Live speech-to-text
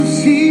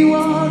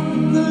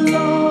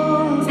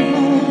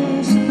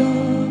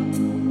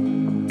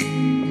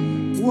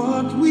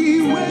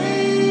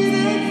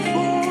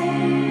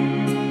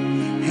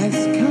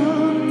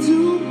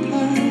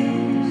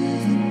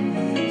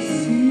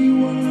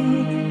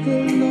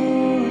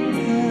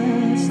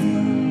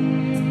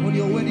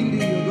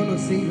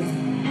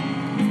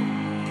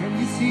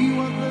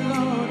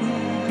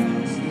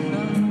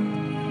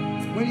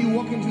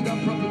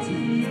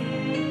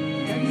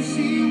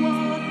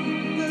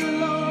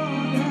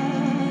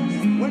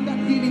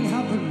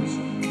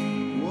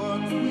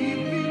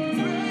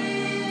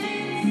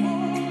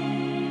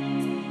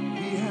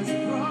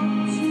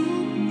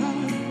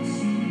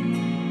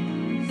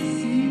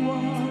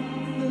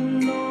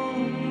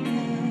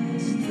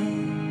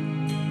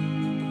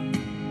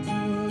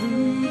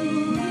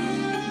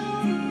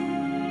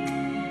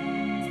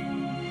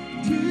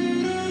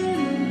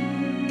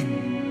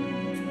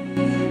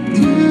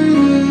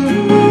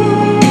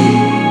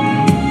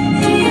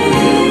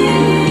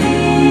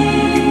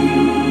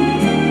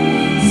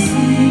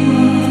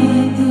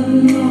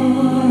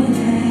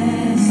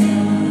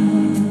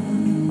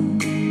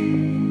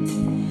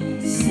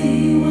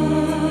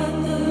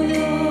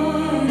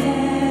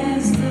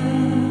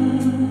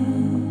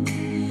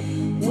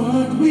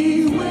What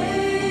we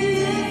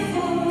waited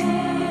for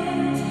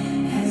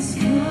has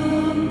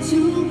come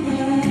to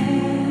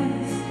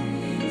pass.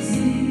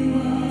 See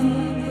what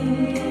the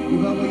Lord. If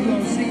I were you,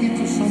 I'll sing it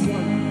to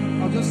someone.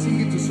 I'll just sing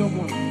it to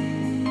someone.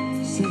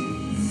 Sing.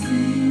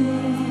 See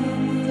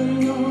what the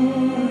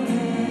Lord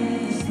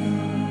has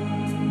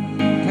done.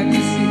 Can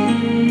you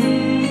sing?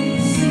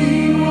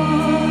 See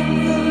what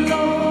the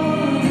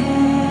Lord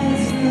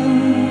has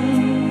done.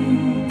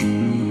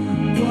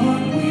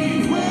 What we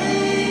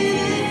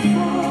waited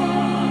for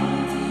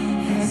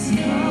has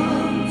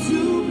come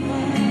to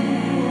pass.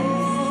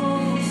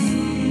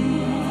 See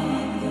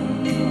what the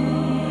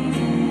Lord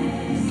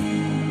has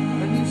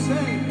done. And you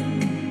say,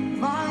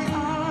 my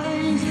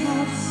eyes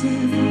have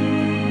seen,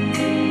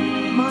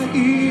 my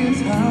ears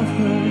have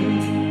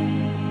heard.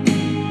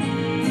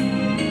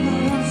 I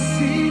have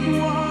seen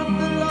what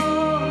the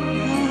Lord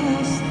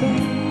has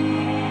done.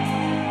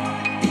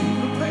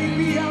 The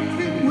baby I've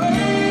been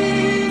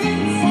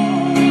waiting for,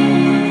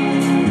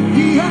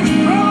 He has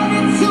brought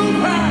it to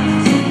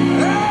pass.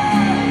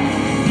 Hey,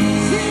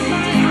 see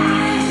my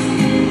eyes,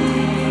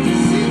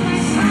 see my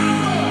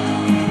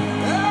sound.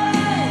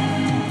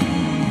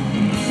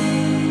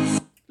 Hey.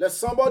 Let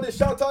somebody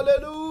shout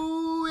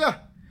hallelujah.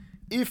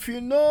 If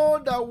you know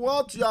that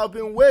what you have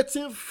been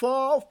waiting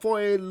for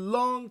a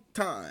long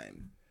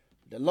time,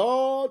 the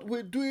Lord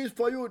will do it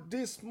for you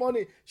this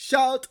morning.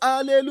 Shout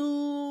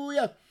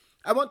hallelujah.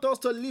 I want us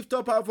to lift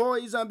up our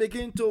voice and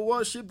begin to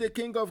worship the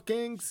King of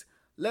Kings.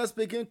 Let's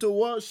begin to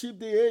worship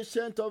the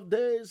Ancient of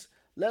Days.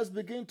 Let's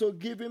begin to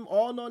give Him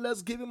honor.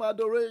 Let's give Him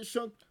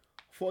adoration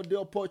for the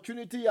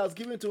opportunity He has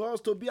given to us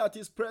to be at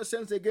His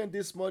presence again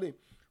this morning.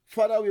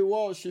 Father, we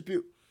worship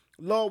You.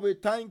 Lord, we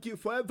thank You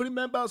for every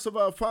member of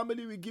our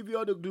family. We give You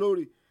all the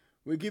glory.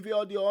 We give You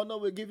all the honor.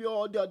 We give You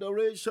all the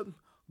adoration.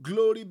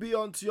 Glory be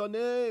unto Your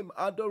name.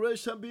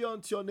 Adoration be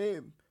unto Your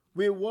name.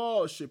 We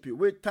worship You.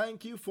 We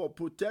thank You for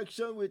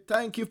protection. We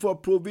thank You for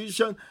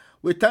provision.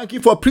 We thank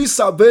You for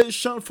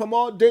preservation from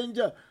all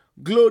danger.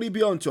 Glory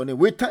be unto Your name.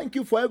 We thank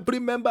You for every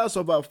member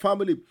of our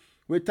family.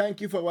 We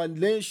thank You for our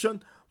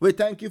nation. We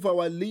thank You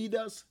for our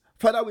leaders.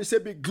 Father, we say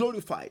be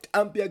glorified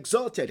and be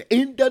exalted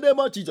in the name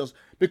of Jesus,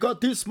 because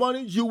this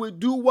morning You will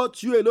do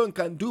what You alone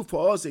can do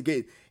for us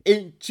again.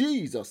 In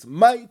Jesus'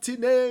 mighty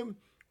name,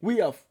 we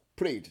have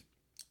prayed.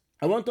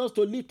 I want us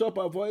to lift up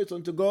our voice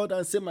unto God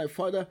and say, my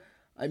Father,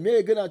 I may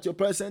again at Your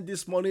presence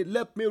this morning.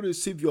 Let me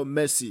receive Your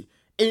mercy.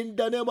 In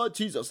the name of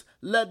Jesus,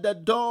 let the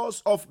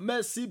doors of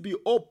mercy be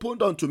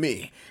opened unto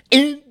me.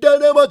 In the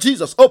name of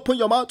Jesus, open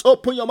your mouth,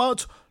 open your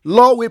mouth.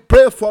 Lord, we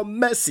pray for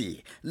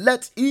mercy.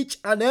 Let each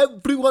and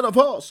every one of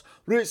us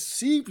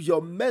receive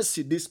Your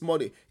mercy this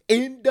morning.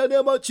 In the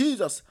name of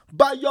Jesus,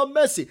 by Your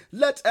mercy,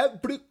 let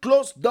every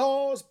closed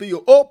doors be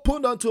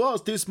opened unto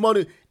us this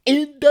morning.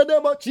 In the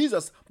name of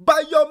Jesus,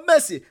 by Your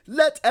mercy,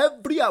 let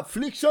every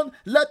affliction,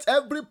 let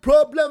every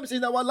problems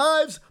in our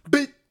lives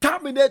be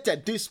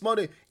terminated this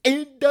morning.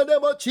 In the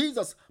name of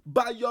Jesus,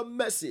 by Your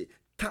mercy,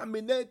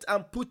 terminate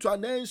and put to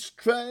an end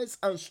stress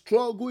and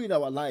struggle in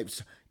our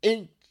lives.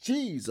 In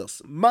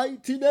Jesus'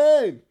 mighty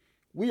name,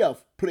 we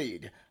have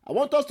prayed. I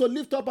want us to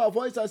lift up our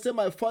voice and say,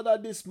 my Father,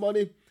 this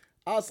morning,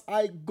 as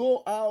I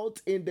go out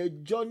in the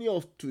journey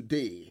of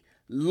today,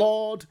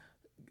 Lord,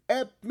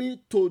 help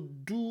me to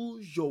do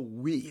Your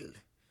will.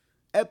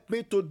 Help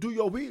me to do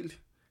Your will.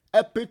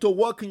 Help me to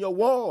walk in Your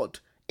word.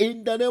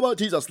 In the name of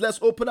Jesus, let's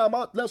open our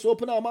mouth. Let's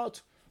open our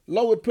mouth.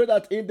 Lord, we pray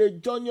that in the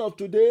journey of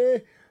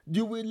today,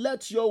 You will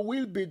let Your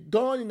will be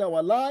done in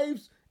our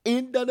lives.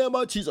 In the name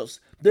of Jesus,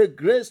 the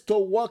grace to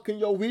walk in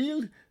Your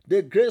will,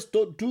 the grace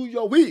to do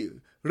Your will,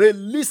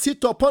 release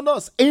it upon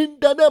us. In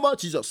the name of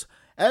Jesus,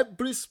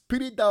 every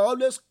spirit that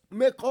always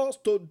makes us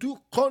to do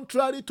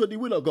contrary to the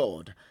will of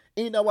God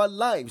in our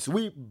lives,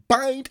 we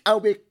bind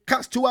and we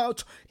cast you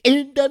out.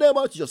 In the name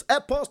of Jesus,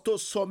 help us to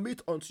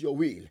submit unto Your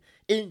will.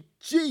 In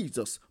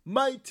Jesus'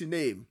 mighty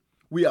name,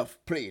 we have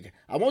prayed.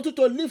 I want you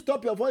to lift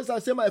up your voice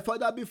and say, my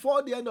Father,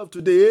 before the end of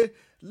today,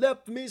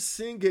 let me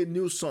sing a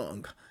new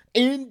song.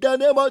 In the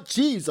name of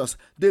Jesus,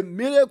 the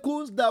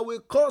miracles that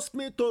will cause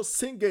me to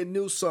sing a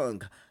new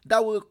song,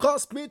 that will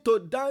cause me to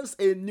dance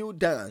a new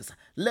dance,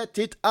 let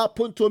it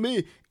happen to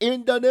me.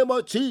 In the name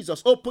of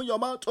Jesus, open your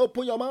mouth,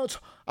 open your mouth.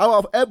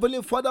 Our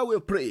Heavenly Father, we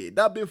pray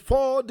that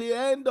before the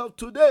end of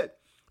today,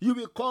 You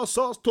will cause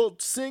us to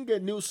sing a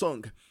new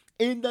song.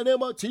 In the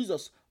name of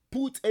Jesus,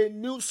 put a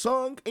new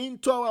song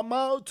into our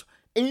mouth.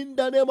 In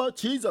the name of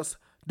Jesus,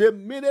 the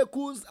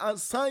miracles and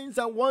signs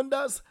and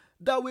wonders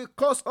that will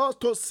cause us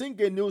to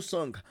sing a new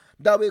song,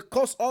 that will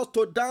cause us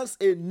to dance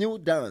a new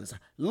dance.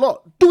 Lord,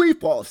 do it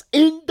for us.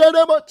 In the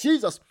name of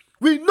Jesus,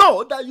 we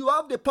know that You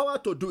have the power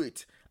to do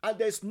it, and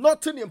there's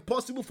nothing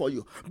impossible for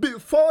You.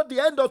 Before the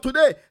end of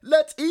today,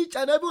 let each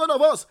and every one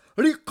of us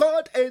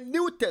record a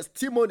new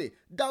testimony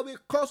that will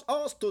cause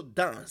us to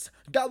dance,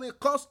 that will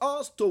cause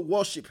us to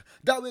worship,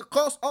 that will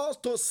cause us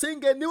to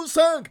sing a new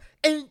song.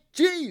 In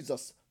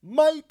Jesus'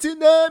 mighty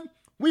name,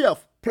 we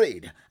have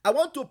prayed. I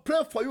want to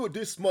pray for you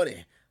this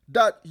morning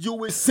that you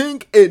will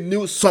sing a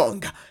new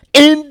song.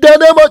 In the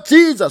name of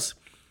Jesus,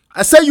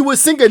 I say you will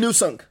sing a new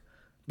song.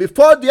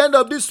 Before the end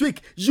of this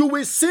week, you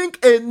will sing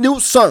a new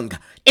song.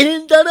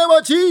 In the name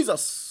of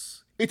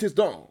Jesus, it is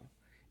done.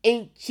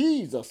 In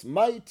Jesus'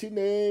 mighty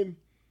name,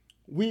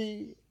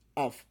 we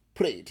have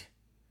prayed.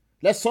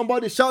 Let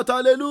somebody shout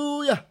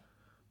hallelujah.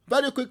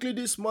 Very quickly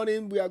this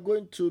morning, we are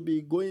going to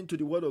be going to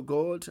the Word of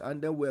God,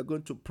 and then we are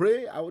going to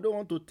pray. I don't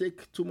want to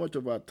take too much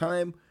of our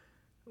time.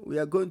 We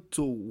are going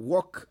to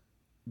walk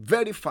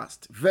very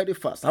fast, very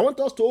fast. I want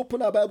us to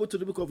open our Bible to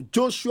the book of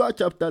Joshua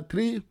chapter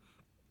 3.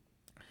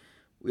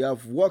 We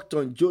have worked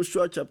on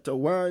Joshua chapter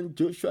 1,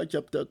 Joshua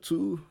chapter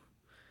 2,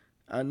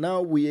 and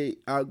now we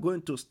are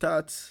going to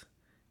start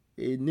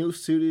a new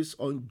series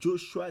on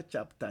Joshua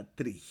chapter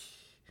 3.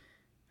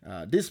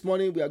 This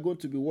morning we are going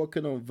to be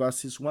working on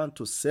verses 1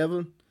 to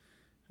 7.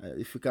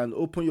 If you can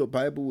open your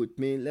Bible with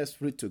me,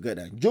 let's read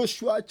together.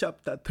 Joshua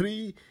chapter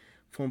 3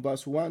 from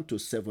verse 1 to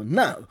 7.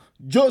 Now,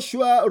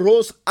 Joshua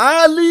rose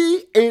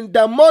early in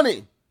the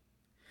morning,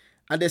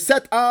 and they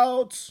set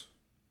out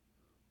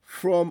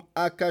from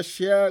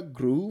Acacia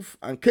Grove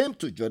and came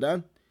to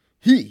Jordan,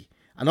 he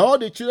and all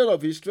the children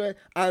of Israel,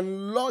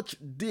 and lodged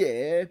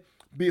there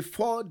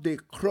before they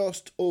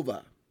crossed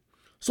over.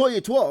 So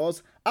it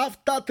was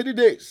after 3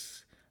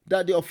 days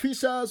that the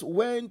officers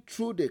went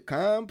through the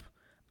camp,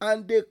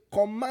 and they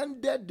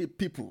commanded the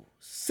people,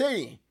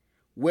 saying,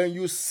 when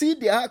you see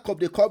the ark of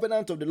the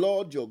covenant of the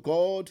Lord your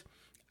God,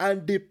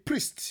 and the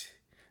priest,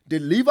 the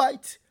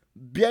Levite,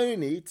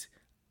 bearing it,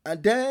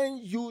 and then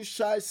you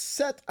shall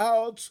set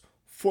out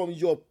from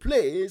your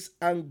place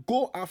and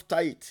go after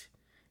it.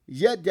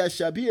 Yet there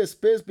shall be a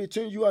space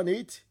between you and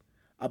it,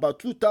 about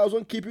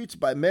 2,000 cubits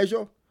by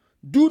measure.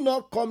 Do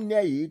not come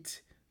near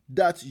it,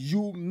 that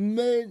you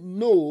may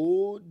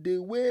know the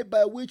way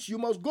by which you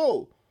must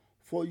go,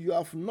 for you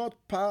have not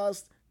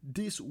passed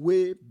this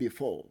way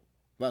before.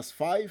 Verse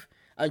 5,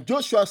 and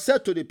Joshua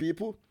said to the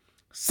people,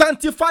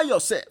 sanctify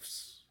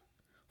yourselves,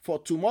 for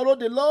tomorrow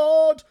the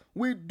Lord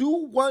will do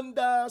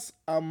wonders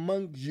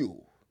among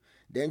you.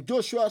 Then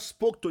Joshua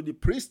spoke to the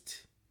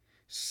priest,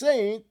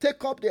 saying,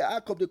 take up the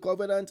ark of the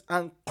covenant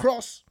and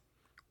cross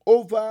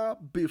over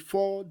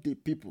before the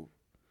people.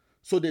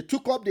 So they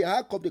took up the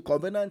ark of the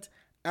covenant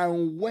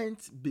and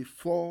went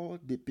before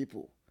the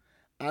people.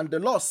 And the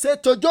Lord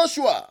said to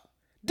Joshua,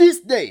 this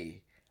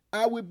day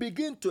I will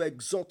begin to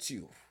exhort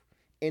you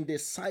in the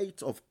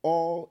sight of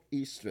all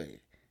Israel,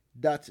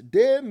 that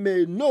they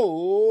may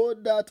know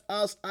that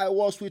as I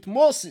was with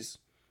Moses,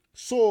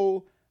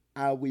 so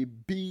I will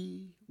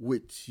be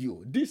with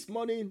you. This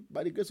morning,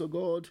 by the grace of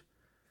God,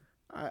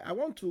 I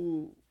want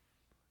to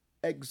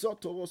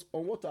exhort us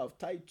on what I've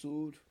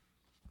titled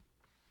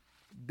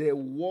the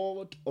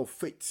word of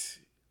faith.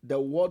 The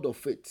word of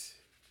faith.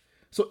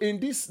 So in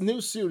this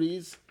new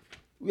series,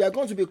 we are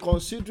going to be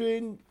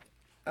considering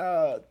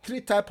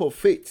 3 types of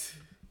faith.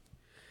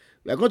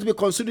 We are going to be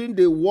considering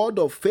the word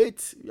of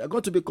faith. We are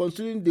going to be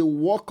considering the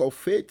work of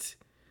faith.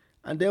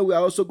 And then we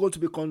are also going to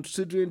be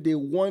considering the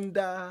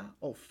wonder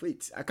of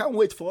faith. I can't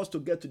wait for us to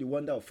get to the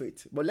wonder of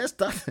faith. But let's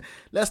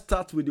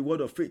start with the word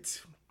of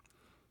faith.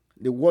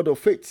 The word of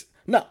faith.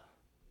 Now,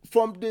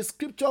 from the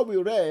scripture we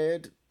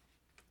read,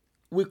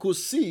 we could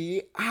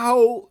see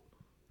how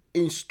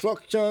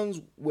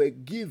instructions were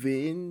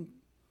given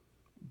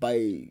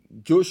by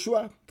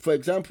Joshua. For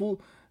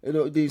example,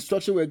 the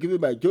instructions were given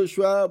by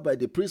Joshua, by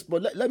the priest.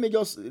 But let me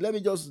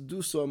just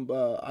do some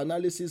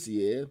analysis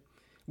here.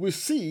 We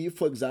see,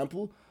 for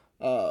example,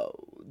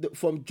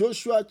 from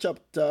Joshua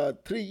chapter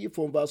 3,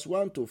 from verse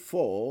 1 to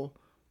 4,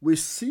 we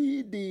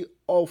see the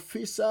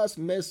officers'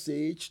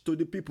 message to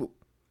the people.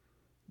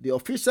 The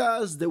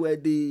officers, they were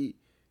the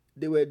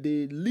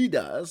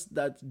leaders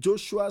that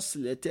Joshua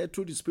selected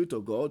through the Spirit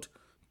of God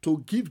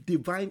to give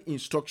divine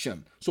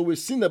instruction. So we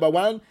see, number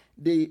 1,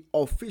 the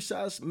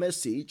officers'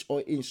 message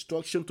or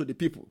instruction to the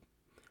people.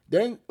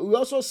 Then we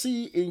also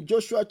see in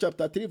Joshua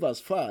chapter 3, verse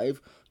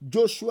 5,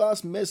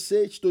 Joshua's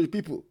message to the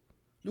people.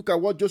 Look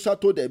at what Joshua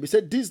told them. He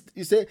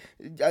said,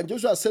 and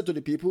Joshua said to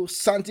the people,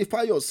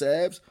 sanctify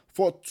yourselves,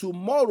 for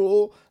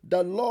tomorrow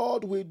the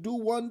Lord will do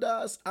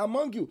wonders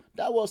among you.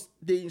 That was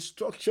the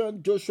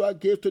instruction Joshua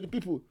gave to the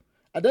people.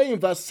 And then in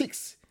verse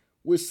 6,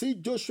 we see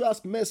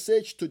Joshua's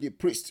message to the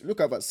priest.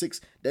 Look at verse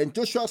 6. Then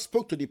Joshua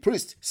spoke to the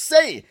priest,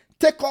 saying,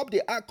 take up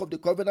the ark of the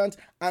covenant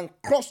and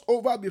cross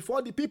over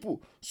before the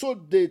people. So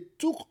they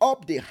took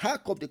up the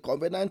ark of the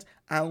covenant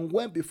and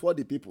went before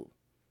the people.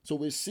 So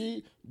we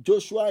see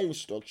Joshua's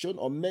instruction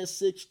or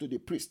message to the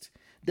priest.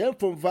 Then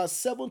from verse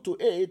 7 to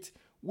 8,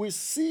 we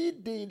see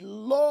the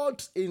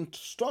Lord's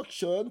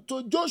instruction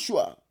to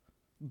Joshua.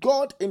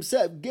 God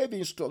himself gave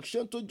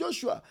instruction to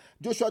Joshua.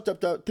 Joshua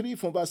chapter 3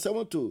 from verse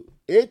 7 to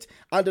 8.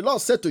 And the Lord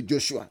said to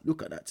Joshua,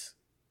 look at that.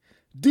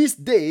 This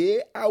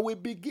day I will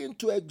begin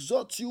to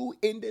exhort you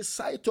in the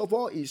sight of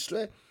all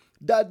Israel,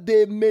 that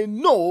they may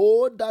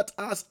know that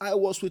as I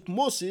was with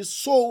Moses,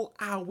 so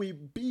I will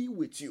be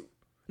with you.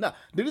 Now,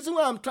 the reason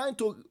why I'm trying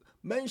to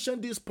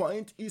mention this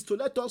point is to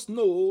let us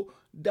know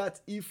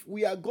that if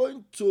we are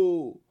going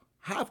to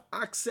have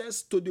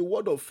access to the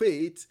word of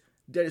faith,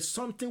 there is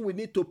something we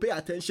need to pay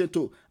attention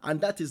to,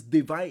 and that is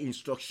divine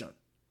instruction.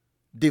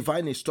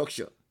 Divine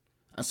instruction.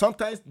 And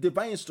sometimes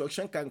divine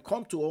instruction can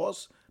come to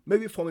us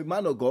maybe from a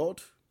man of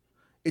God.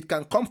 It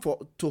can come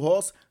to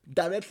us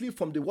directly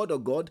from the word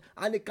of God,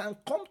 and it can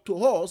come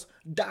to us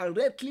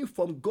directly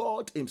from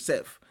God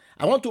himself.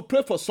 I want to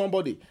pray for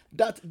somebody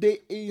that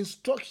the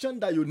instruction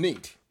that you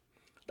need,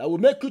 that will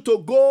make you to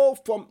go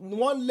from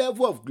one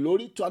level of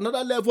glory to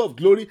another level of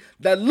glory,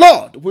 the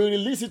Lord will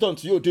release it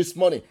unto you this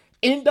morning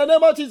in the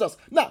name of Jesus.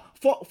 Now,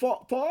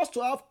 for us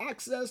to have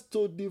access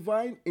to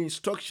divine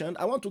instruction,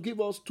 I want to give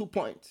us 2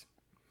 points,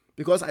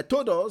 because I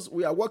told us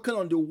we are working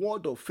on the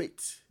word of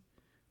faith.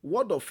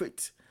 Word of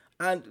faith.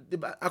 And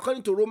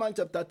according to Romans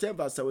chapter 10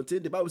 verse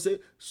 17, the Bible says,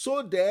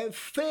 so then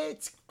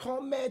faith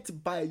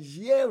cometh by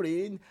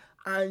hearing,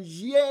 and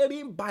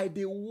hearing by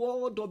the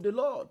word of the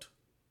Lord.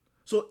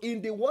 So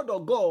in the word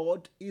of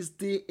God is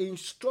the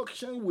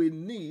instruction we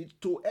need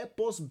to help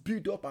us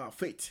build up our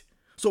faith.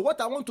 So what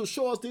I want to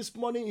show us this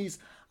morning is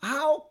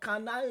how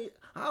can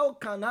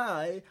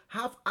I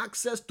have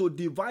access to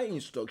divine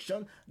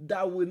instruction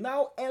that will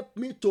now help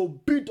me to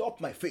build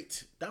up my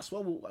faith. That's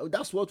what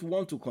we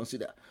want to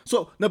consider.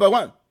 So number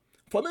one,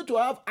 for me to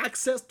have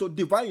access to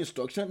divine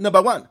instruction,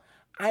 number one,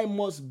 I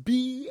must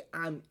be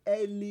an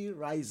early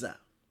riser.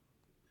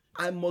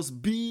 I must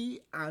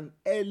be an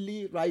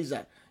early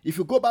riser. If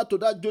you go back to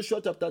that Joshua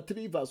chapter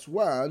 3 verse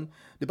 1,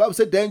 the Bible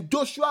said, then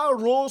Joshua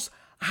rose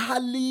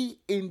early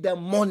in the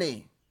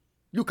morning.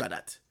 Look at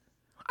that.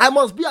 I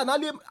must be an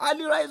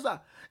early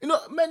riser. You know,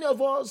 many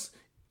of us,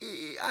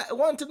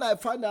 one thing I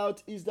find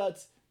out is that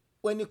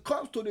when it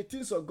comes to the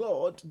things of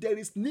God, there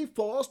is need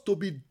for us to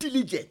be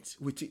diligent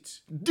with it.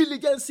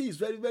 Diligence is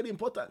very, very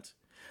important.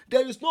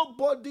 There is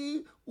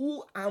nobody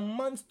who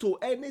amounts to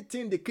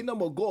anything in the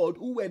kingdom of God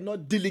who were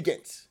not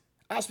diligent.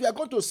 As we are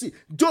going to see,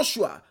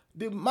 Joshua,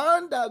 the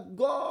man that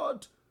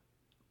God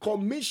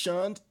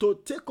commissioned to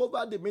take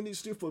over the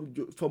ministry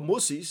from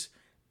Moses,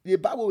 the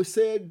Bible will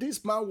say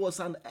this man was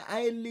an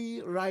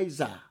early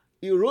riser.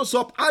 He rose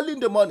up early in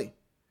the morning.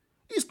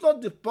 He's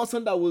not the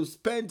person that will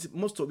spend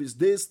most of his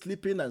days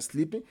sleeping and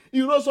sleeping.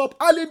 He rose up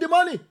early in the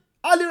morning.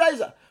 Early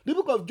riser. The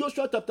book of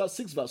Joshua chapter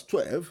 6 verse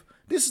 12.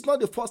 This is not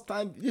the first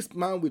time this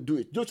man will do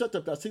it. Joshua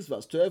chapter 6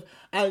 verse 12.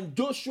 And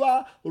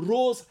Joshua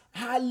rose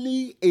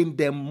early in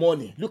the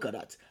morning. Look at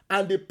that.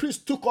 And the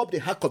priest took up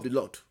the ark of the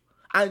Lord.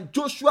 And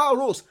Joshua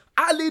rose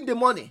early in the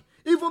morning.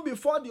 Even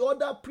before the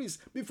other priests,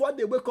 before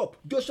they wake up,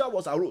 Joshua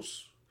was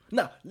arose.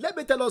 Now, let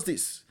me tell us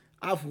this.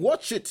 I've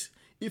watched it.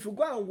 If you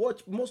go and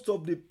watch most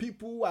of the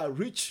people who are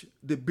rich,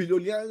 the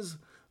billionaires,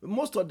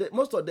 most of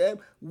them,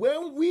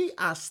 when we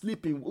are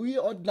sleeping, we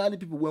ordinary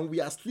people, when we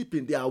are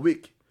sleeping, they are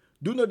awake.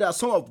 Do you know there are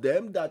some of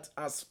them that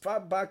as far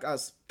back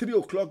as 3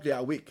 o'clock, they are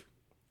awake,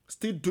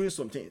 still doing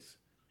some things.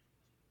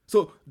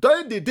 So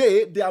during the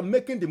day, they are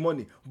making the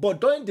money.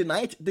 But during the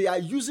night, they are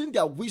using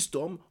their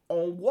wisdom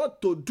on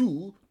what to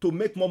do to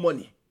make more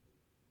money.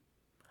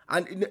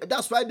 And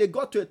that's why they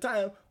got to a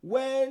time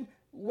when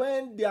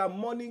their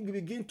money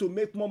begin to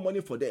make more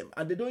money for them,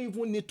 and they don't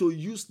even need to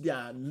use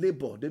their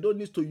labor, they don't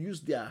need to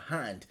use their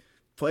hand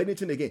for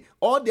anything again.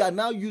 All they are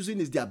now using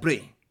is their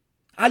brain.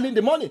 Early in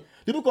the morning,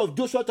 the book of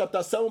Joshua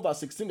chapter 7 verse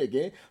 16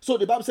 again. So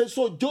the Bible says,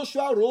 so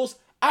Joshua rose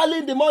early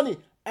in the morning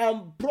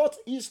and brought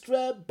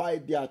Israel by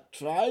their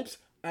tribes,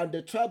 and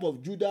the tribe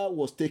of Judah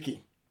was taken.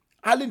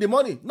 Early in the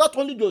morning. Not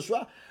only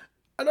Joshua.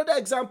 Another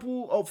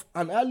example of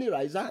an early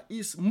riser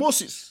is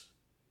Moses.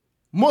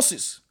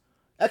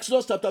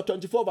 Exodus chapter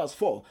 24 verse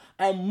 4.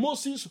 And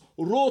Moses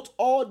wrote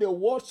all the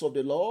words of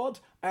the Lord,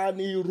 and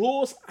he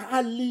rose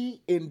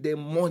early in the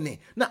morning.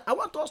 Now, I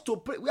want us to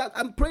pray.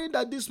 I'm praying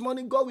that this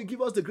morning God will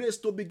give us the grace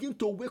to begin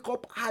to wake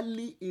up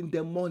early in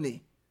the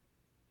morning.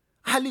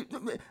 Early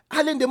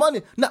in the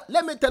morning. Now,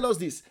 let me tell us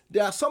this.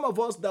 There are some of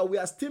us that we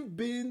are still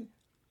being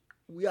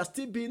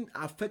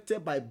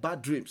affected by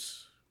bad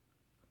dreams.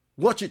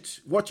 Watch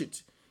it.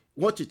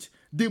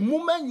 The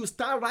moment you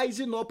start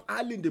rising up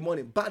early in the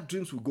morning, bad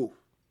dreams will go.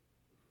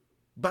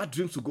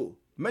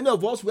 Many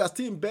of us, we are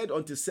still in bed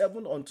until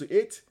 7, until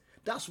 8.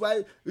 That's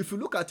why, if you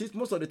look at it,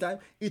 most of the time,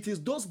 it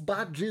is those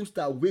bad dreams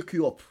that wake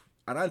you up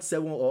around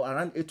 7 or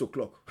around 8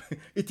 o'clock.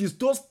 It is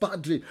those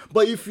bad dreams.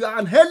 But if you are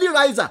an early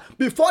riser,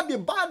 before the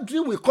bad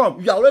dream will come,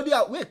 you are already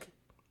awake.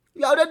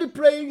 You are already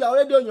praying. You are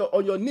already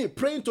on your knee,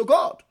 praying to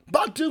God.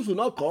 Bad dreams will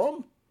not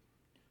come.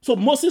 So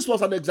Moses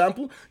was an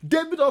example.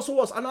 David also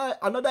was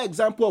another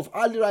example of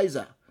early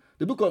riser.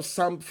 The book of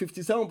Psalm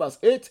 57 verse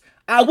 8.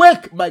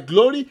 Awake, my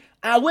glory.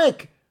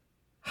 Awake,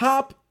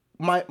 harp,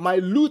 my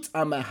lute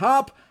and my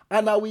harp,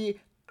 and I will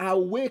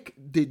awake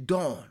the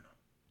dawn.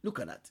 Look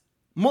at that.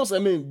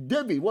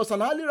 David was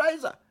an early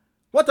riser.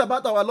 What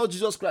about our Lord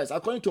Jesus Christ?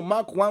 According to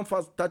Mark 1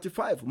 verse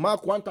 35.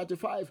 Mark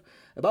 1:35.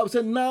 The Bible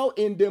said, now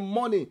in the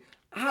morning,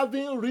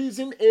 having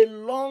risen a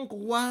long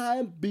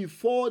while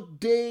before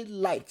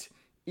daylight,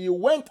 he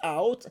went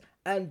out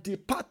and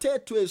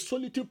departed to a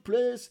solitary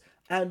place,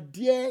 and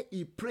there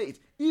he prayed.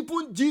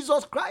 Even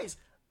Jesus Christ,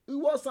 he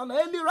was an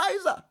early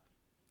riser.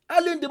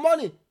 Early in the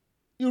morning,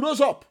 he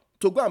rose up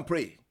to go and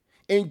pray.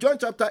 In John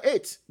chapter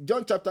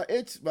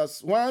 8,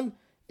 verse 1,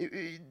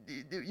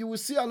 you will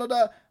see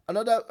another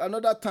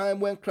time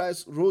when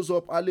Christ rose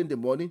up early in the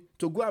morning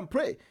to go and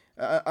pray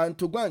and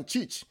to go and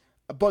teach.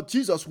 But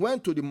Jesus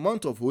went to the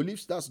Mount of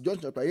Olives. That's John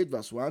chapter 8,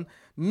 verse 1.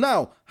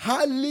 Now,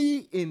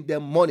 early in the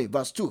morning,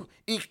 verse 2,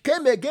 he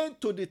came again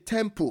to the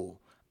temple,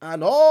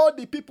 and all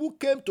the people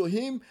came to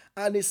him,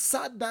 and he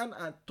sat down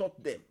and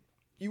taught them.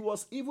 He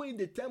was even in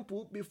the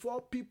temple before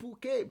people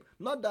came.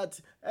 Not that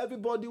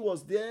everybody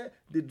was there,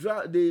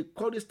 the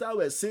chorister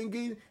was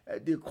singing,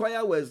 the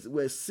choir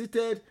was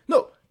seated.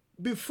 No,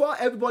 before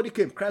everybody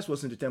came, Christ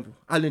was in the temple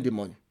early in the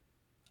morning.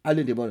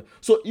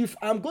 So if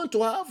I'm going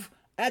to have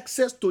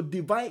access to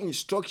divine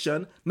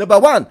instruction, number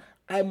one,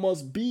 I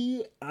must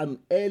be an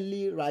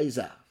early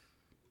riser.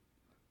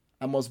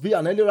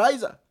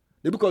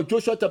 The book of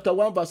Joshua chapter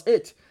 1 verse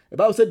 8. The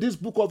Bible said, this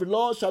book of the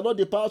law shall not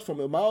depart from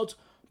your mouth,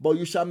 but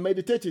you shall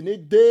meditate in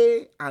it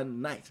day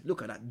and night.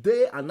 Look at that,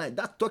 day and night.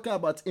 That's talking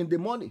about in the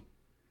morning.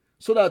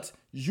 So that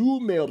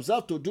you may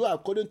observe to do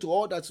according to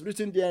all that's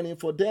written therein.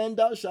 For then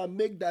thou shalt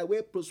make thy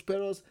way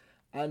prosperous,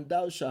 and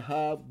thou shalt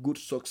have good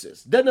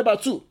success. Then number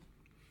two,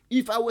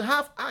 if I will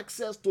have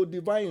access to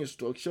divine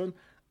instruction,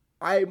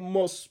 I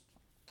must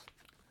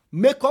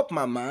make up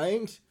my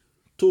mind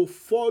to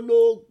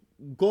follow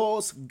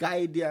God's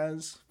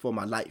guidance for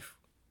my life.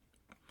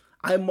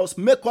 I must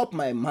make up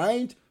my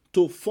mind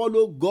to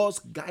follow God's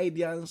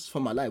guidance for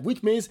my life,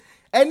 which means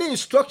any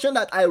instruction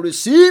that I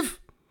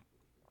receive,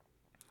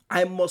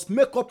 I must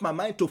make up my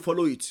mind to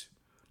follow it.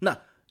 Now,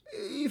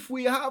 if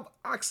we have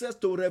access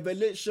to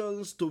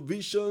revelations, to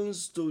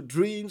visions, to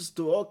dreams,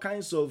 to all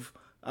kinds of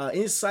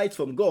insight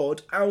from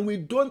God, and we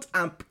don't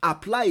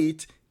apply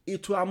it,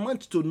 it will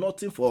amount to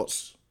nothing for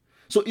us.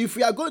 So if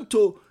we are going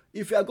to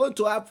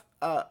have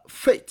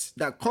faith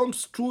that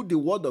comes through the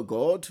word of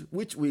God,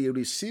 which we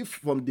receive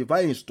from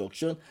divine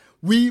instruction,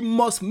 we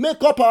must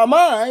make up our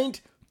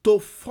mind to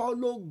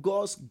follow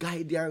God's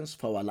guidance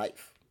for our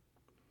life.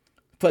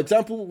 For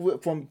example,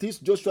 from this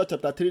Joshua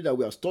chapter 3 that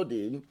we are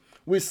studying,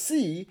 we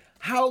see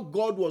how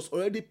God was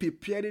already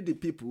preparing the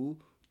people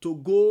to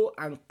go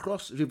and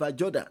cross River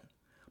Jordan.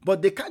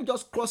 But they can't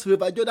just cross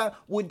River Jordan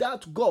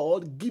without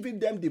God giving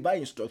them divine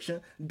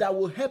instruction that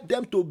will help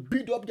them to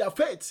build up their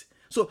faith.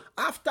 So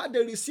after they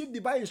received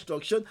divine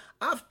instruction,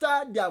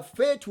 after their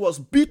faith was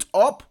built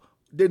up,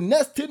 the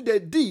next thing they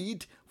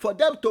did for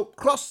them to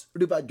cross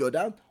River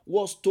Jordan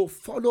was to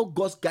follow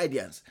God's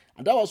guidance.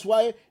 And that was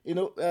why,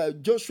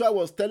 Joshua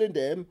was telling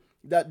them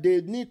that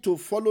they need to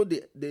follow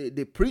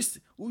the priest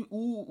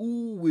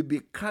who will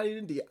be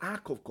carrying the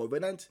Ark of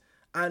Covenant,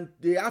 and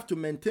they have to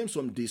maintain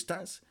some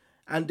distance,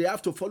 and they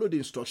have to follow the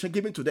instruction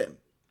given to them.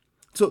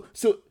 So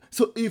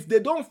if they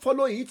don't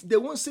follow it, they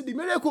won't see the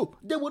miracle.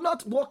 They will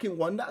not walk in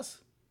wonders.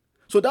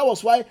 So that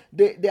was why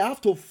they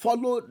have to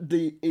follow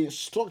the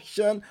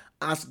instruction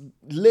as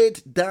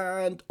laid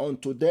down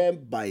unto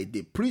them by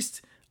the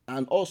priest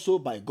and also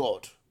by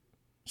God.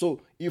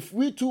 So if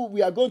we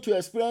are going to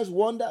experience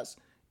wonders,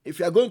 if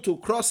we are going to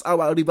cross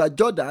our River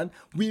Jordan,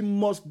 we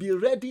must be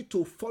ready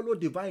to follow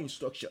divine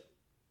instruction.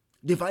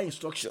 Divine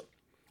instruction.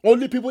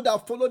 Only people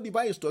that follow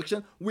divine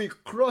instruction will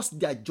cross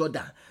their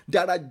Jordan.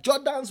 There are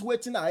Jordans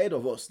waiting ahead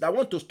of us that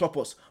want to stop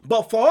us.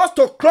 But for us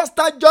to cross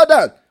that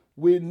Jordan,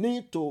 we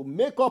need to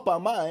make up our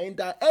mind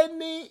that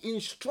any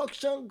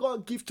instruction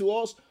God gives to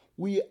us,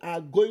 we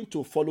are going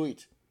to follow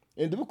it.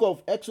 In the book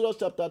of Exodus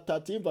chapter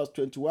 13 verse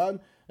 21,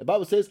 the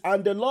Bible says,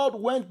 and the Lord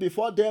went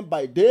before them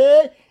by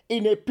day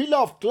in a pillar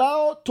of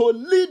cloud to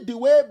lead the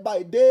way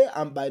by day,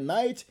 and by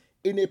night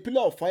in a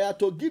pillar of fire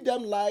to give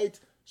them light,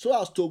 so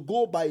as to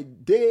go by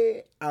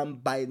day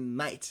and by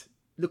night.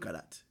 Look at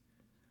that.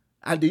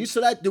 And the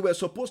Israelites, they were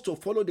supposed to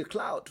follow the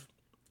cloud,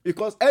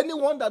 because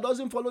anyone that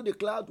doesn't follow the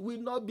cloud will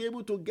not be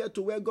able to get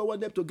to where God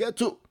wanted them to get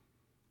to.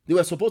 They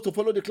were supposed to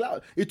follow the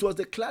cloud. It was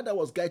the cloud that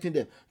was guiding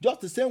them.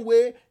 Just the same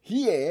way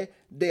here,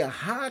 the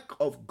ark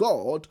of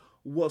God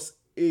was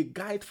a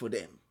guide for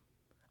them,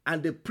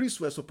 and the priests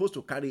were supposed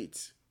to carry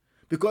it,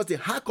 because the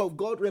ark of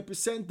God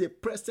represents the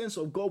presence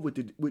of God with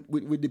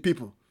the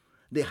people.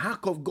 The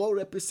ark of God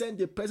represents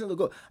the presence of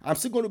God. I'm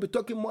still going to be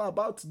talking more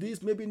about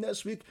this maybe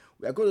next week.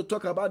 We are going to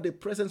talk about the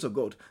presence of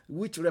God,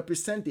 which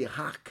represent the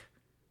ark.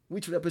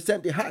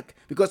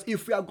 Because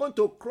if we are going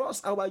to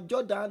cross our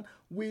Jordan,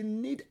 we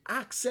need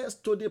access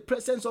to the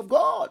presence of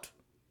God.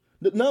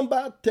 The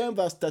number 10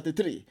 verse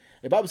 33.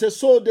 The Bible says,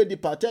 so they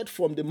departed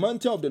from the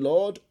mountain of the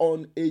Lord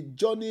on a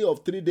journey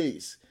of 3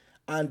 days.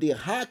 And the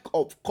ark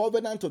of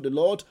covenant of the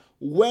Lord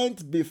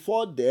went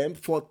before them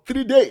for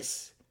 3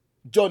 days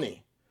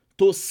journey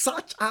to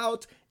search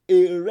out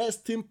a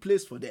resting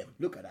place for them.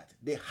 Look at that.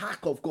 The ark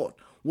of God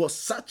was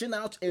searching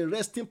out a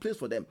resting place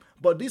for them.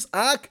 But this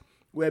ark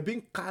were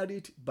being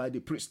carried by the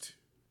priest.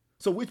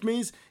 So which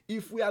means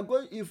if we are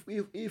going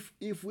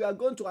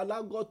to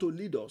allow God to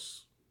lead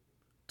us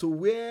to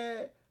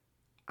where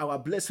our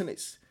blessing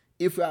is,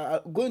 if we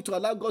are going to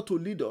allow God to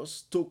lead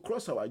us to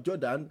cross our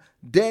Jordan,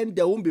 then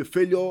there won't be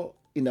failure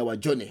in our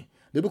journey.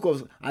 The book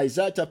of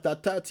Isaiah chapter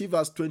 30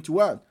 verse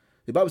 21.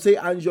 The Bible says,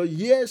 and your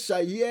ears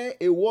shall hear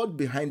a word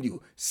behind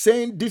you,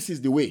 saying, this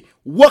is the way,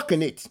 walk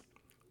in it.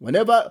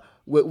 Whenever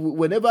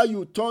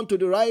you turn to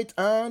the right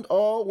hand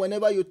or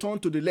whenever you turn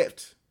to the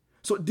left.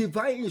 So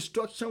divine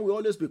instruction will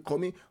always be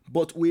coming,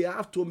 but we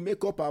have to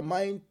make up our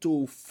mind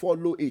to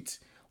follow it.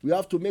 We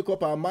have to make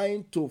up our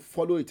mind to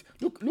follow it.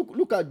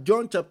 Look at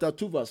John chapter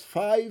 2 verse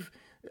 5.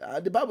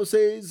 The Bible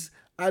says,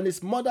 and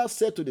his mother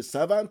said to the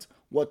servant,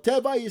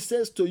 whatever he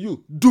says to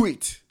you, do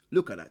it.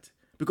 Look at that.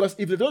 Because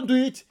if they don't do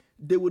it,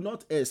 they will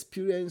not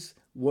experience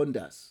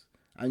wonders.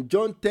 And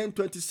John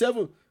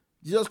 10:27,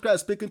 Jesus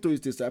Christ speaking to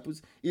his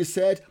disciples, he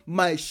said,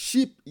 my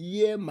sheep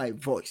hear my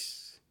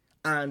voice,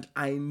 and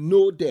I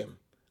know them,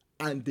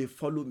 and they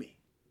follow me.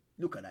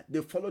 Look at that.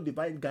 They follow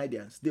divine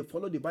guidance. They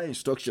follow divine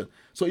instruction.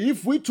 So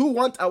if we too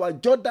want our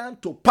Jordan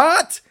to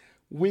part,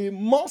 we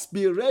must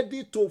be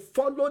ready to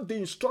follow the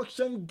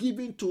instruction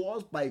given to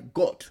us by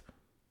God,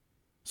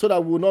 so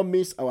that we will not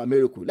miss our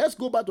miracle. Let's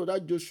go back to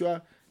that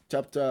Joshua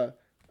chapter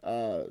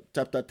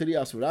 3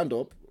 as we round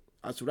up.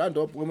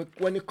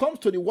 When it comes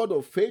to the word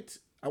of faith,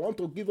 I want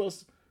to give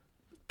us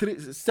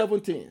 7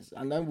 things,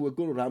 and then we're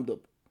going to round up.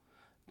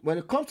 When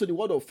it comes to the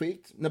word of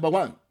faith, number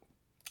 1,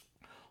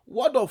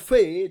 word of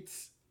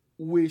faith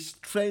will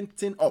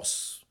strengthen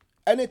us.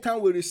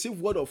 Anytime we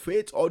receive word of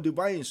faith or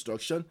divine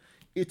instruction,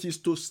 it is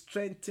to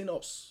strengthen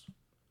us.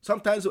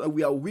 Sometimes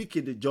we are weak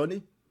in the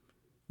journey.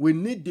 We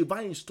need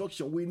divine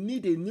instruction. We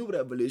need a new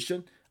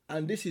revelation.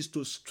 And this is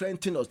to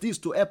strengthen us. This is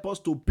to help us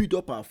to build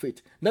up our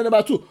faith. Then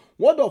number 2,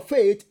 word of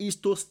faith is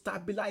to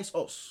stabilize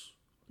us.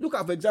 Look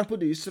at, for example,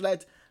 the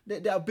Israelites.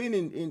 They have been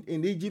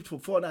in Egypt for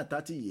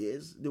 430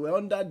 years. They were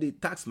under the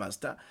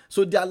taskmaster.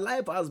 So their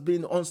life has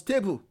been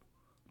unstable.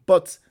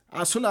 But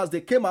as soon as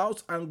they came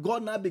out and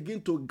God now began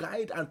to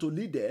guide and to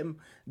lead them,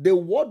 the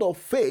word of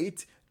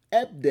faith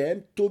helped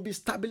them to be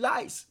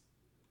stabilized.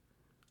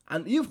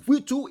 And if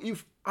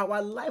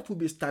our life will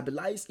be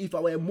stabilized, if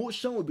our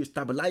emotion will be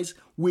stabilized,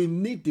 we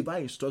need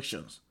divine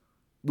instructions.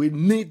 We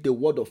need the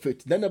word of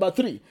faith. Then number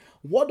 3,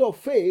 word of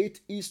faith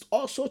is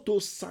also to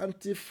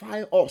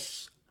sanctify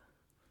us.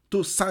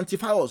 To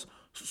sanctify us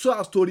so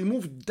as to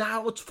remove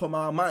doubt from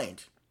our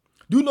mind.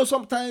 Do you know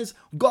sometimes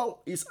God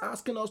is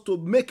asking us to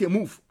make a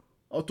move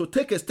or to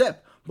take a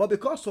step, but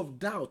because of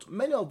doubt,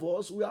 many of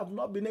us, we have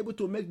not been able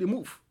to make the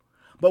move.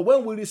 But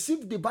when we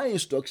receive divine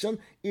instruction,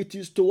 it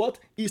is to what?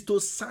 Is to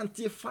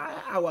sanctify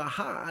our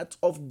heart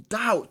of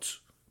doubt,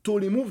 to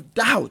remove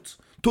doubt,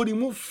 to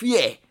remove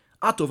fear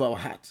out of our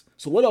heart.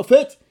 So word of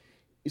faith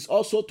is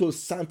also to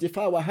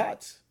sanctify our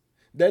heart.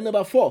 Then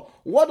number 4,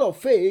 word of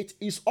faith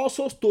is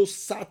also to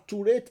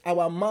saturate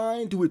our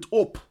mind with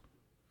hope.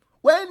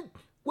 When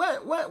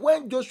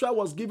Joshua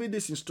was giving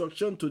this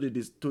instruction to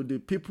the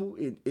people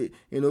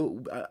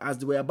as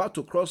they were about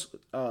to cross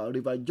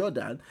River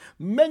Jordan,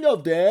 many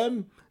of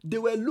them, they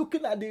were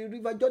looking at the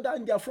River Jordan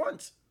in their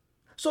front.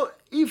 So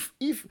if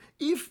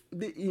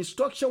the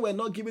instruction were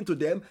not given to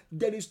them,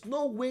 there is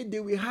no way they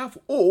will have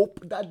hope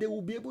that they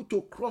will be able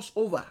to cross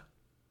over.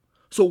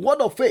 So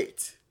word of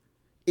faith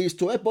is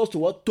to help us to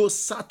what? To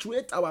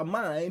saturate our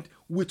mind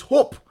with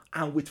hope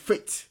and with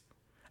faith.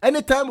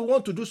 Anytime we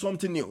want to do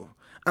something new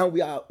and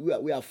we are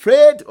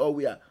afraid or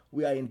we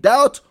are in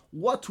doubt,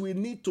 what we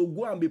need to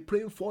go and be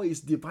praying for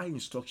is divine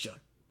instruction.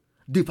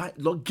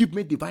 Lord, give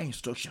me divine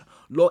instruction.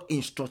 Lord,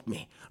 instruct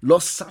me.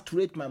 Lord,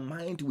 saturate my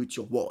mind with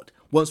your word.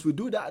 Once we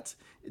do that,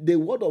 the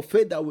word of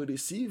faith that we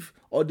receive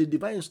or the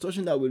divine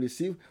instruction that we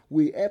receive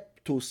will help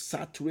to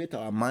saturate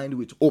our mind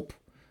with hope.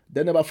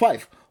 Then number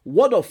 5,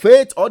 word of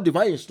faith or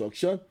divine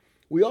instruction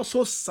will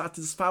also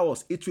satisfy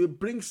us. It will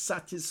bring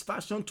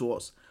satisfaction to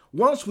us.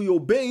 Once we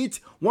obey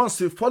it,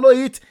 once we follow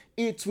it,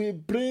 it will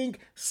bring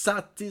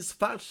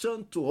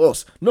satisfaction to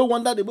us. No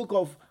wonder the book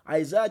of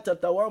Isaiah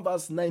chapter 1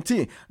 verse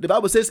 19, the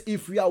Bible says,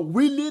 if we are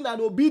willing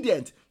and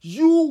obedient,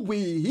 you will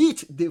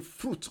eat the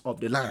fruit of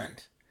the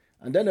land.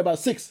 And then number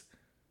 6,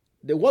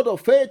 the word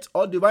of faith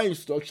or divine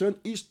instruction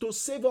is to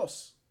save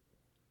us.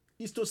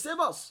 Is to save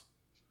us.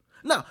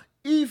 Now,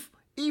 if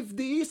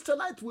the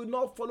Israelites will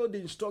not follow the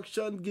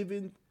instruction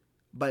given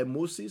by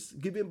Moses,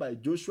 given by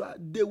Joshua,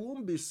 they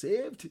won't be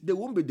saved. They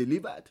won't be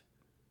delivered.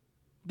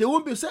 They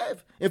won't be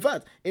saved. In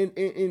fact, in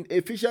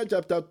Ephesians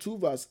chapter 2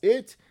 verse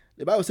 8,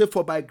 the Bible says,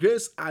 for by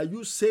grace are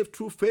you saved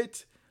through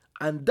faith,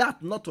 and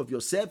that not of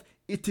yourself,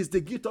 it is the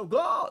gift of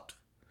God.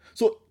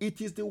 So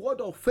it is the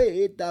word of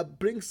faith that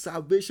brings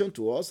salvation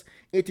to us.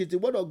 It is the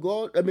word of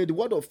God, the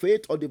word of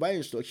faith or divine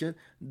instruction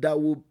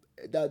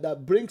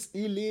that brings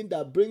healing,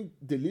 that brings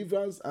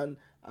deliverance, and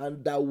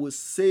that will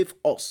save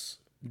us.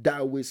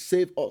 That will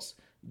save us.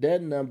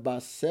 Then number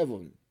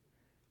 7,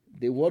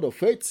 the word of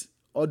faith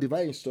or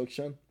divine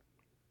instruction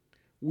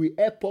will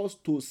help us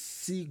to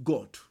see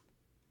God.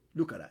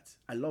 Look at that.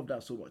 I love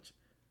that so much.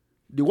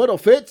 The word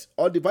of faith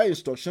or divine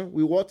instruction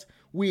will what?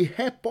 Will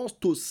help us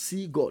to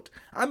see God.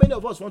 How many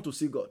of us want to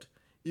see God?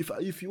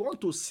 If you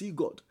want to see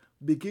God,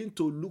 begin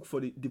to look for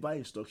the divine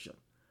instruction.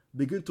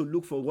 Begin to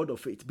look for word of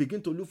faith.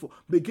 Begin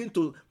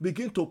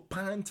to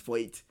pant for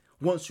it.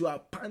 Once you are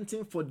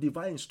panting for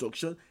divine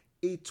instruction,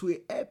 it will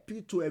help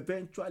you to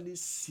eventually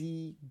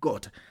see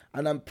God.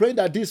 And I'm praying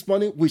that this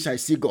morning we shall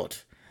see God.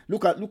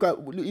 Look at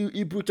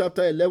Hebrews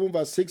chapter 11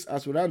 verse 6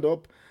 as we round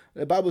up.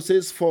 The Bible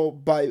says, for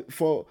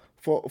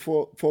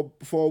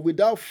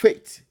without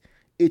faith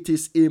it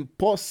is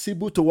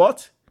impossible to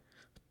what?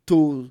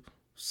 To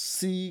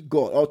see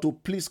God or to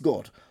please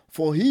God.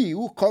 For he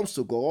who comes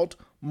to God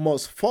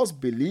must first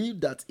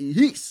believe that he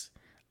is,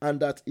 and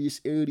that he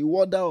is a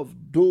rewarder of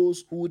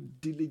those who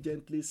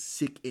diligently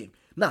seek him.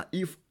 Now,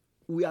 if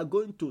we are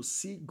going to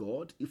see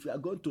God, if we are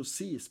going to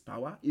see his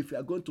power, if we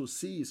are going to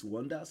see his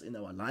wonders in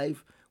our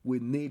life, we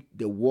need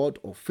the word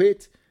of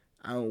faith,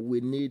 and we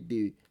need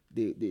the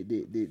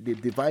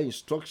divine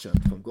instruction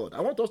from God.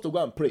 I want us to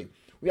go and pray.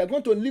 We are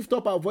going to lift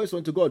up our voice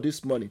unto God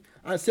this morning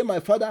and say, my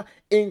Father,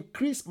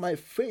 increase my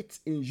faith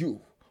in you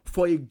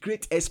for a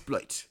great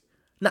exploit.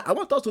 Now, I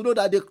want us to know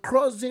that the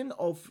crossing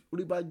of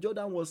River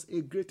Jordan was a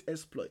great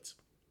exploit.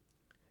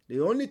 The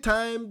only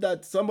time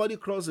that somebody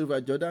crossed River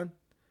Jordan,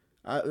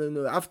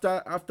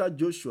 after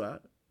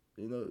Joshua,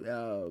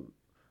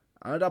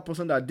 another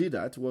person that did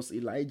that was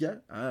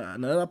Elijah.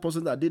 Another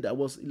person that did that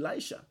was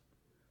Elisha.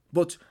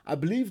 But I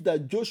believe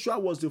that Joshua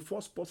was the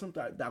first person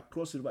that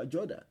crossed River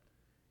Jordan.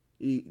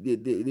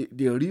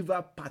 The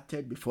river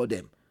parted before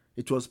them.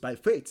 It was by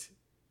faith.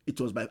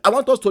 I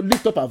want us to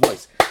lift up our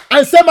voice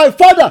and say, my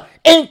Father,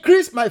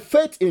 increase my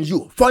faith in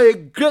you for a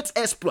great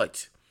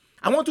exploit.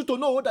 I want you to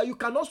know that you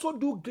can also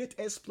do great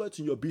exploits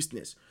in your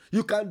business.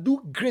 You can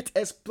do great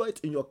exploits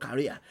in your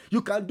career.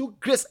 You can do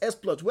great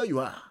exploits where you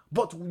are.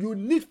 But you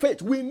need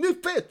faith. We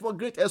need faith for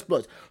great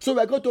exploits. So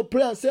we're going to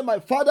pray and say, my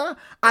Father,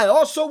 I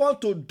also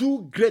want to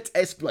do great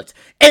exploits.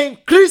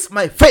 Increase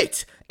my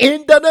faith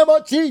in the name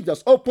of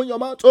Jesus. Open your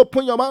mouth.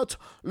 Open your mouth.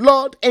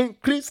 Lord,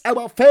 increase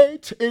our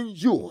faith in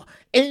you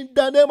in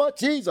the name of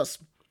Jesus,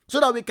 so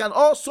that we can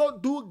also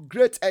do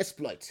great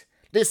exploits.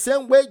 The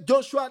same way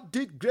Joshua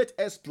did great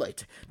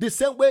exploit. The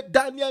same way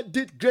Daniel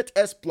did great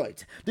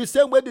exploit. The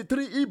same way the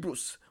three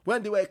Hebrews,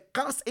 when they were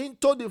cast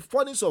into the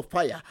furnace of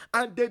fire,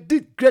 and they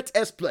did great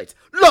exploit.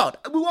 Lord,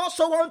 we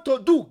also want to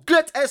do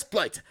great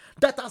exploit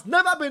that has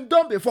never been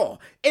done before.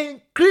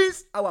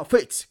 Increase our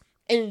faith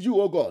in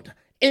you, O God.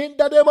 In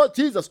the name of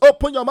Jesus,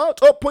 open your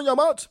mouth, open your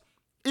mouth.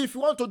 If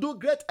you want to do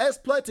great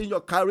exploit in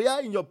your career,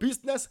 in your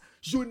business,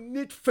 you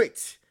need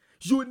faith.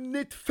 You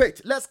need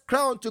faith. Let's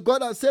cry unto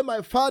God and say,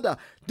 my Father,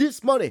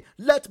 this morning,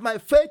 let my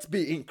faith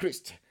be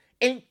increased.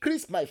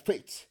 Increase my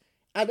faith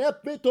and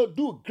help me to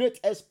do great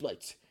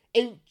exploits.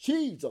 In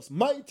Jesus'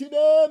 mighty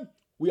name,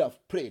 we have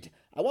prayed.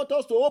 I want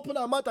us to open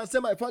our mouth and say,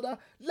 my Father,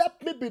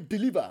 let me be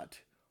delivered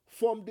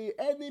from the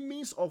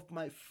enemies of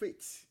my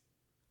faith.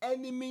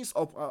 Enemies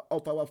of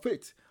our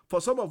faith.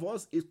 For some of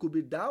us, it could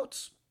be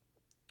doubts.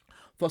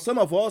 For some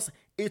of us,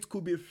 it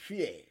could be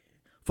fear.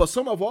 For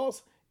some of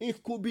us,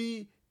 it could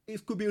be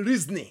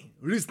reasoning,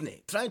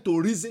 trying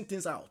to reason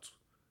things out.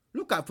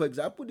 Look at, for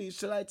example, the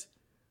Israelites.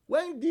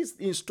 When this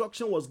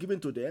instruction was given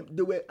to them,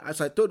 they were,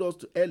 as I told us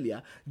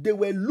earlier, they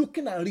were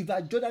looking at River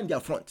Jordan in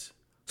their front.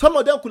 Some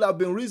of them could have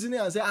been reasoning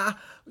and say,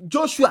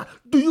 Joshua,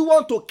 do you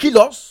want to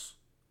kill us?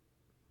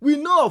 We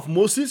know of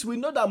Moses. We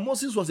know that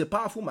Moses was a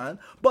powerful man,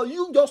 but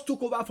you just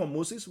took over from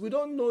Moses. We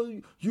don't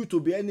know you to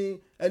be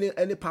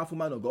any powerful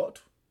man of God.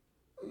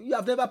 You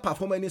have never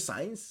performed any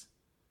signs.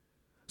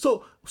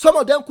 So some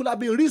of them could have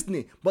been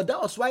reasoning, but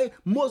that was why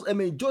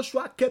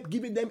Joshua kept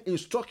giving them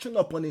instruction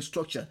upon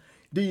instruction.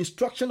 The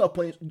instruction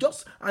upon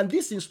and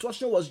this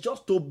instruction was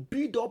just to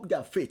build up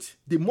their faith.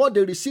 The more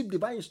they receive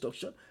divine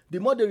instruction, the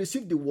more they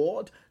receive the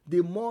word,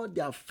 the more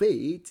their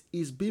faith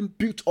is being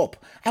built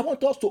up. I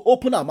want us to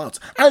open our mouths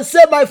and say,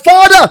 my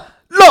Father,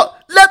 Lord,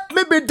 let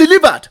me be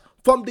delivered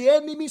from the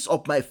enemies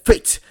of my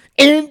faith.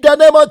 In the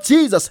name of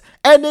Jesus,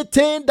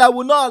 anything that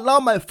will not allow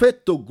my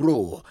faith to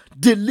grow,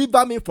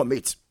 deliver me from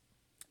it.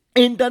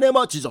 In the name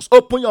of Jesus,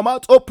 open your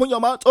mouth, open your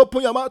mouth,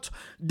 open your mouth.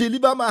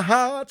 Deliver my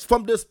heart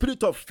from the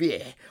spirit of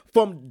fear,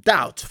 from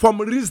doubt,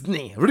 from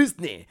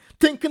reasoning,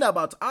 thinking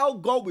about how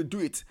God will do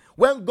it,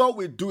 when God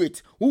will do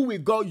it, who will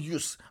God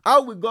use,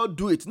 how will God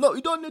do it. No,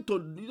 you don't need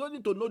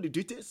to know the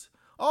details.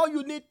 All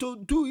you need to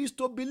do is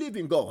to believe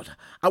in God.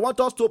 I want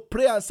us to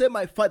pray and say,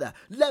 my Father,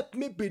 let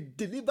me be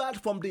delivered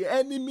from the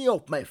enemy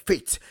of my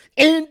faith.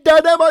 In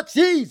the name of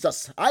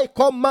Jesus, I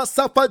come,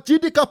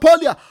 Masafajidi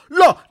Kapolia.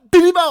 Lord,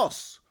 deliver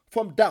us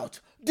from doubt.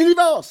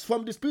 Deliver us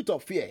from the spirit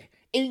of fear.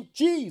 In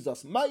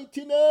Jesus'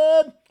 mighty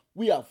name,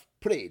 we have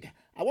prayed.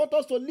 I want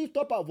us to lift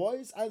up our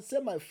voice and say,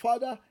 my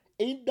Father,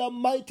 in the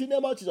mighty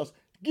name of Jesus,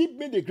 give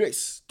me the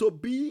grace to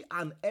be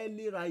an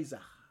early riser.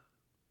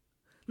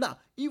 Now,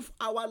 if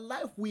our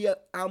life will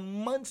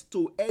amount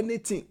to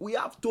anything, we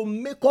have to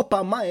make up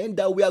our mind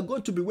that we are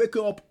going to be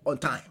waking up on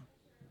time.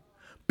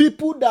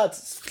 People that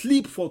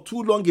sleep for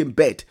too long in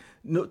bed,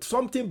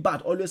 something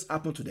bad always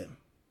happens to them.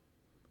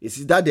 Is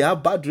it that they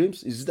have bad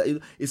dreams? Is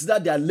it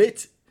that they are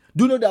late?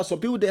 Do you know there are some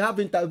people, they have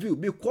interview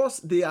because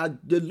they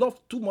love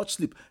too much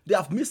sleep. They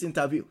have missed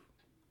interview.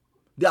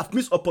 They have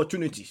missed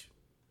opportunities.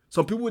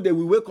 Some people, they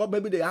will wake up,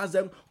 maybe they ask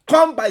them,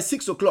 come by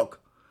 6 o'clock.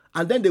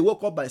 and then they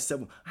woke up by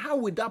 7, how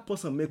will that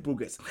person make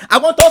progress? I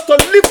want us to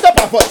lift up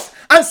our voice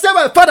and say,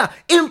 my Father,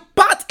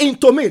 impart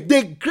into me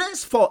the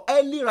grace for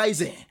early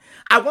rising.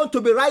 I want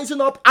to be rising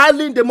up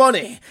early in the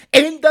morning,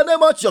 in the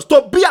name of Jesus,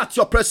 to be at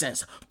your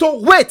presence, to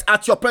wait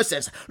at your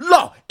presence.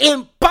 Lord,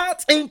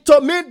 impart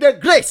into me the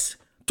grace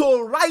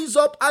to rise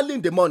up early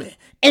in the morning,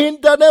 in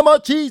the name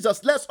of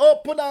Jesus. Let's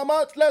open our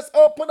mouth. Let's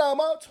open our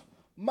mouth.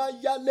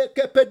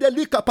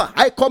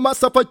 I command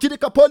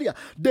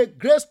the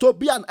grace to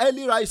be an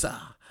early riser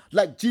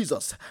like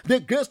Jesus,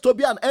 the grace to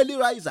be an early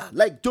riser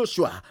like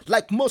Joshua,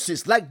 like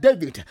Moses, like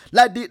David,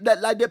 like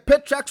the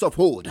patriarchs of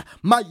old.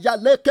 Lord,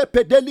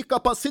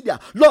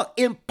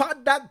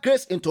 impart that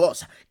grace into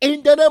us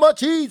in the name of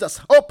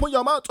Jesus. Open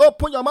your mouth,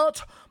 open your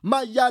mouth.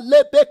 I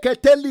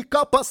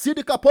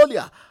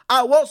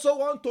also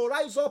want to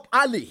rise up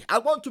early. I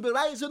want to be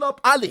rising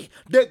up early.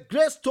 The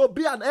grace to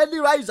be an early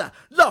riser.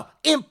 Lord,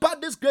 impart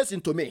this grace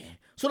into me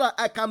so that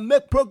I can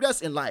make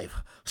progress in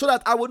life, so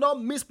that I will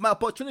not miss my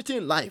opportunity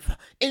in life.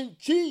 In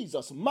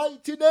Jesus'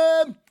 mighty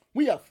name,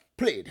 we have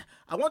prayed.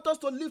 I want us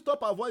to lift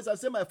up our voice and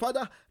say, my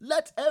Father,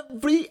 let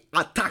every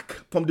attack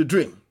from the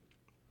dream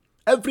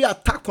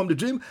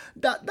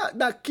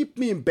that keep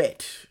me in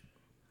bed,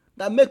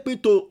 that make me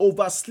to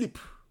oversleep.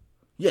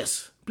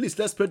 Yes, please,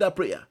 let's pray that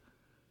prayer.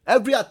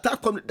 Every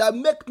attack that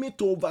make me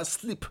to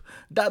oversleep,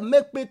 that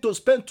make me to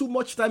spend too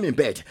much time in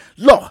bed,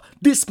 Lord,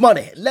 this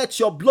morning, let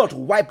your blood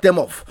wipe them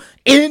off.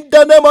 In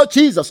the name of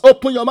Jesus,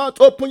 open your mouth,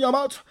 open your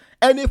mouth.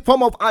 Any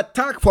form of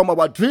attack from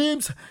our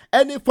dreams,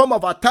 any form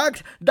of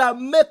attack that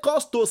make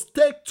us to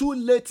stay too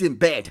late in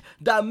bed,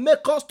 that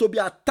make us to be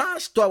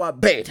attached to our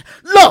bed,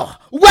 Lord,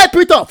 wipe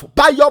it off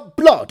by your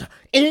blood.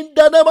 In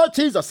the name of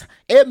Jesus,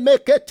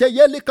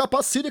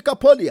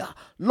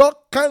 Lord,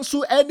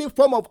 cancel any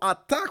form of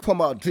attack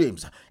from our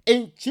dreams.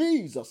 In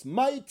Jesus'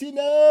 mighty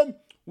name,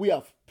 we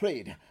have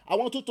prayed. I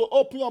want you to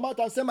open your mouth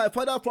and say, my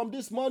Father, from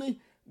this morning,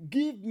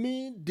 give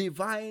me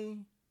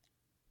divine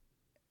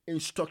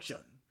instruction.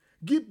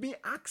 Give me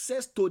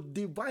access to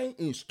divine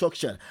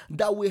instruction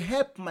that will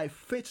help my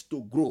faith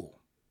to grow.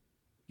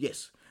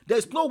 Yes,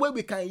 there's no way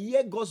we can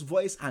hear God's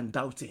voice and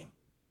doubt him.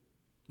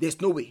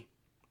 There's no way.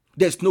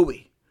 There's no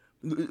way.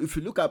 If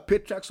you look at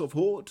patriarchs of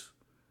old,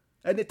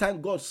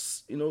 anytime God,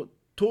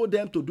 told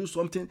them to do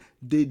something,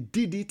 they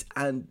did it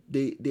and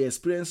they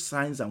experienced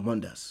signs and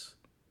wonders.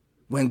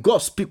 When God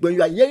speaks, when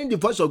you are hearing the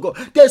voice of God,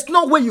 there's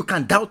no way you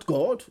can doubt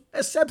God,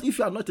 except if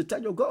you are not a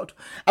child of God.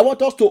 I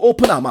want us to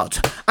open our mouth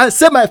and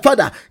say, my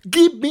Father,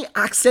 give me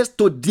access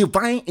to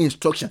divine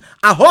instruction.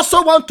 I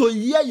also want to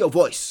hear your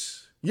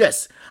voice.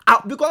 Yes,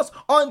 because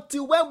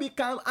until when we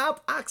can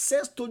have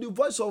access to the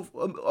voice of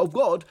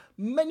God,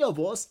 many of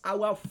us,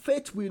 our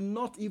faith will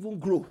not even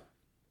grow.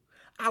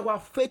 Our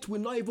faith will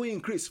not even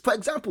increase. For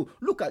example,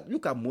 look at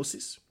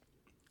Moses.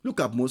 Look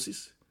at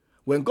Moses.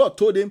 When God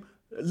told him,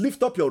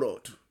 lift up your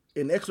rod,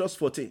 in Exodus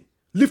 14,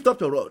 lift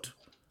up your rod,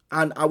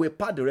 and I will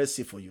part the Red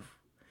Sea for you.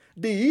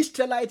 The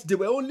Israelites, they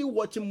were only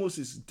watching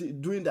Moses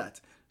doing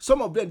that.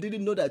 Some of them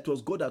didn't know that it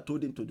was God that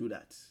told him to do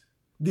that.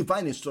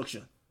 Divine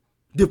instruction.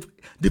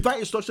 Divine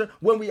instruction,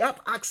 when we have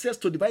access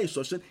to divine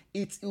instruction,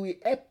 it will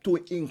help to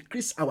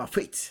increase our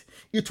faith.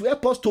 It will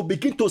help us to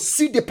begin to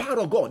see the power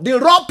of God, the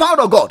raw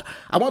power of God.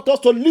 I want us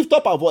to lift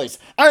up our voice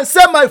and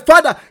say, my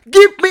Father,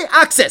 give me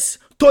access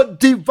to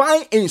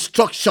divine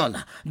instruction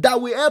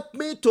that will help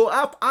me to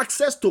have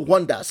access to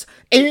wonders.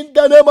 In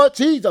the name of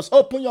Jesus,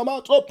 open your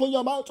mouth, open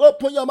your mouth,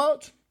 open your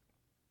mouth.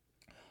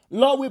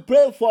 Lord, we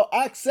pray for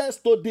access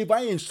to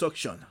divine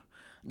instruction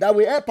that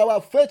will help our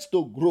faith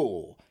to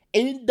grow.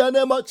 In the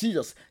name of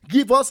Jesus,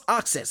 give us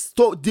access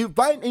to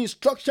divine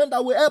instruction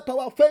that will help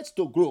our faith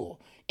to grow.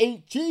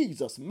 In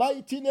Jesus'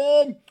 mighty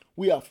name,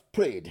 we have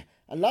prayed.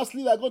 And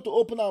lastly, we are going to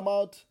open our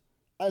mouth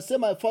and say,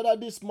 my Father,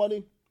 this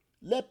morning,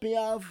 let me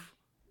have,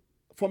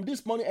 from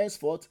this morning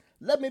henceforth,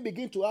 let me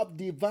begin to have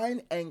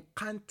divine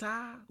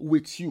encounter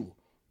with you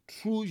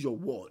through your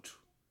word.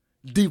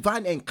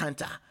 Divine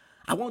encounter.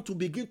 I want to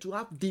begin to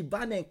have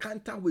divine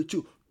encounter with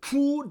you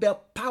through the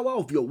power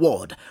of your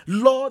word.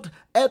 Lord,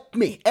 help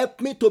me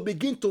to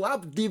begin to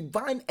have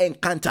divine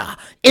encounter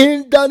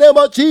in the name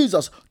of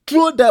Jesus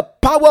through the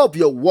power of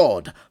your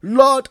word.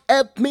 Lord,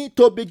 help me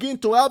to begin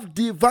to have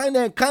divine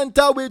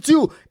encounter with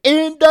you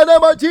in the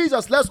name of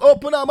Jesus. Let's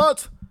open our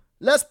mouth.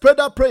 Let's pray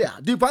that prayer.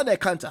 Divine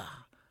encounter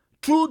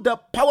through the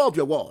power of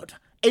your word.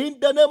 In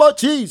the name of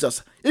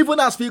Jesus, even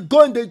as we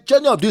go in the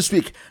journey of this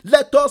week,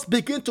 let us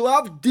begin to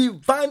have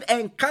divine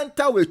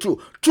encounter with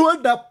you through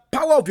the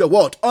power of your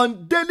word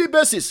on daily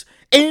basis.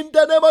 In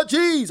the name of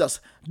Jesus,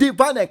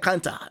 divine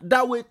encounter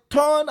that will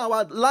turn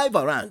our life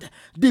around.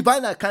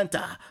 Divine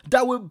encounter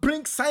that will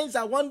bring signs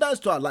and wonders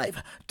to our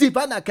life.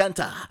 Divine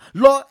encounter.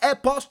 Lord,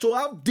 help us to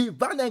have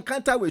divine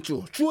encounter with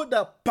you through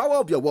the power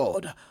of your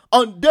word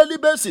on daily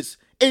basis.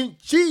 In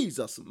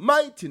Jesus'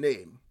 mighty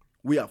name,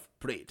 we have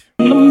prayed.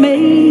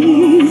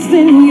 Amazed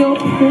in your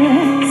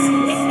presence.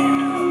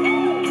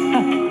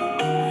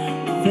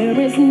 There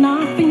is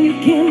nothing you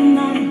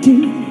cannot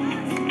do.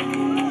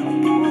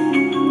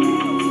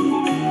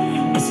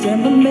 I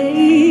stand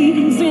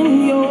amazed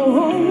in your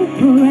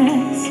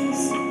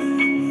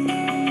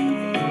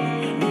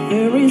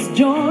There is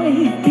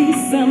joy,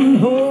 peace, and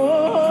hope.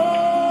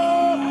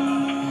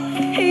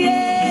 Yeah.